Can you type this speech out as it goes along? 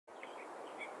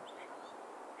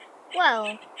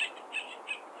Well.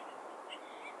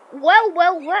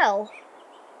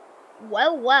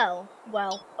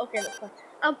 Well. Okay, that's fine.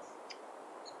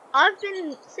 I've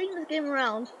been seeing this game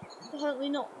around, apparently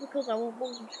not because I want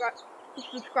more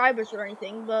subscribers or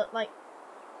anything, but like,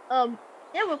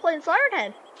 yeah, we're playing Siren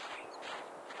Head.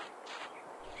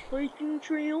 Breaking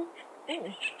trail.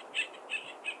 Oh.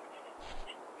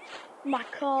 My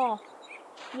car.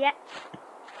 Yep.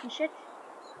 You shit.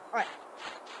 Alright.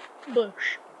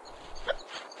 Bush.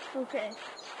 Okay.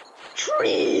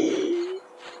 Tree.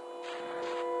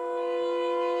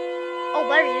 Oh,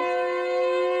 there he is.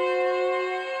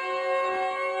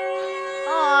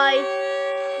 Hi.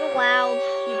 You're loud,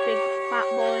 you big fat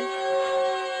boy.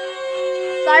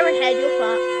 Siren Head, you're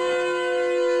fat.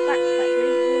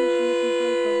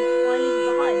 Why leave it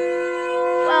behind?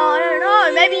 Well, I don't know.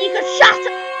 Maybe you could shut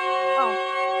up. Oh.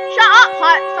 Shut up,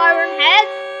 Siren Head.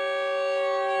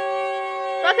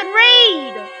 So I can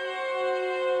read.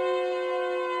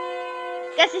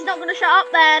 Guess he's not gonna shut up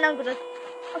then. I'm gonna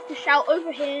have to shout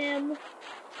over him.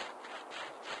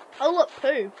 Oh look,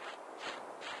 poo.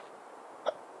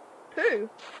 Poo.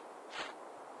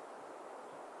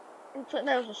 Looks like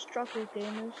there was a struggle,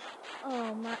 gamers.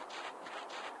 Oh man.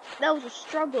 That was a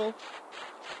struggle.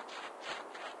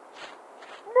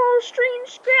 More strange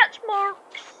scratch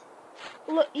marks.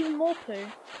 Look, even more poo.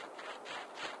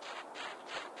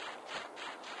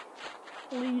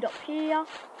 Lead up here.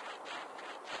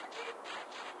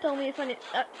 Tell me if I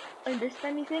missed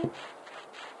anything.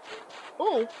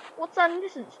 Oh, what's that in the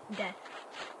distance? Death.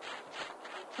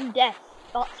 Death.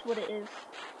 That's what it is.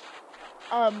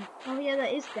 Oh yeah,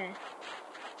 that is death.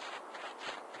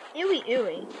 Ewy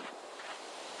ewy.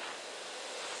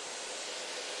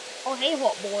 Oh hey,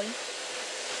 hot boy.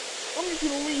 I'm just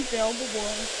gonna leave now, good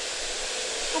boy.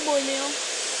 Good boy now.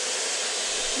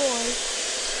 Boy.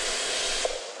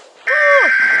 Ah!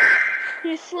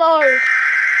 He's slow.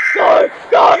 Go!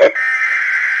 Go!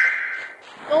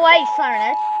 Go away, Siren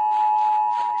Head.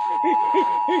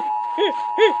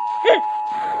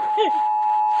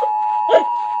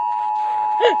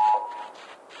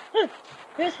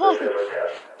 Here's Hoffman.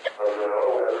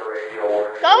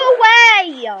 Go away!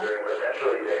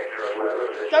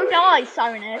 Go die,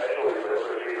 Siren Head.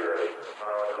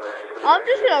 I'm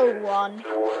just gonna run.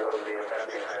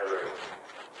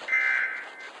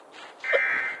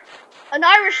 An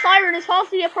Irish siren is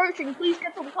fastly approaching. Please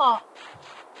get to the car.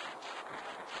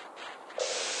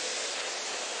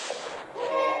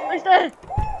 He's there.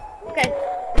 Okay,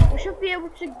 we should be able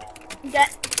to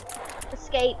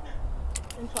escape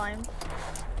in time.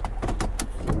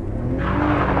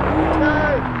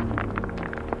 Go.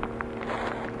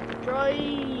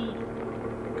 Drive.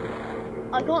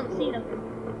 I can't see nothing.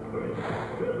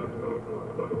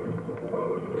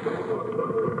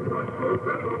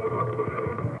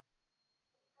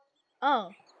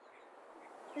 Oh.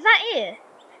 Is that it?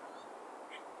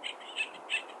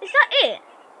 Is that it?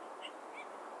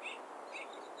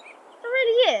 Is that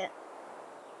really it?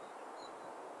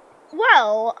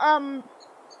 Well,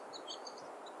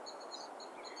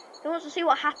 he wants to see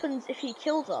what happens if he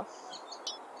kills us.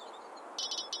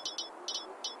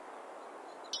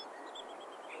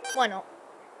 Why not?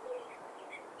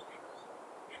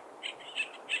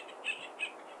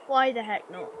 Why the heck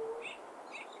not?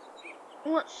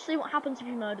 Let's see what happens if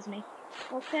he murders me.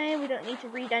 Okay, we don't need to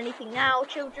read anything now,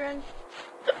 children.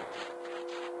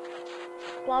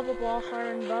 Blah blah blah,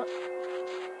 siren butt.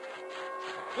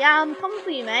 Yeah, I'm coming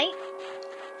for you, mate.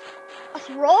 That's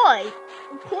right.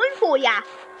 I'm coming for ya.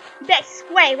 You better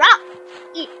square up.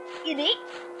 Eat it.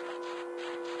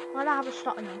 Why do I have a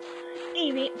stutter now?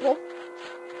 Eat it, bro.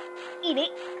 Eat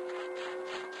it.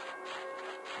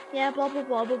 Yeah, blah blah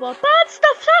blah blah blah. Bad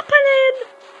stuff's happening.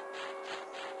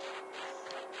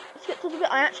 Let's get to the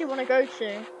bit I actually want to go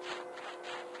to.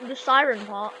 The siren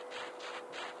part.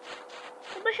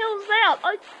 What the hell is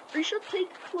that? We should take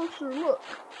a closer look.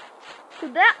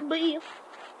 Could that be? I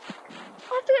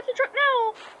have to get the truck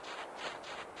now.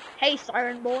 Hey,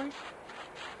 siren boy.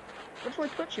 Which way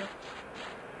to put you?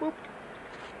 Boop.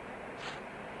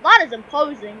 That is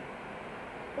imposing.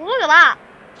 Look at that.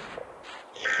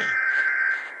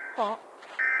 Hot.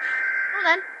 Come on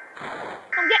then.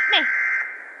 Come get me.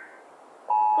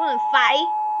 Come on, fatty.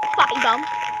 Fatty bum.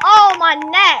 Oh, my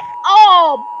neck.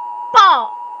 Oh,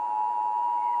 fuck.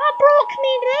 I broke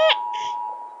me neck.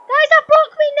 Guys, I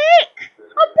broke me neck.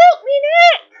 I broke me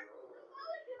neck.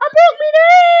 I broke me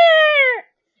neck.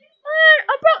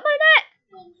 I broke my neck.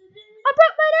 I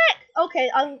broke my neck. Okay,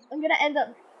 I'm gonna end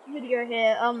up video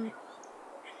here.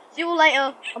 See you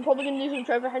later. I'm probably gonna do some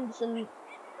Trevor Henderson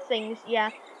things.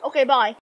 Yeah. Okay, bye.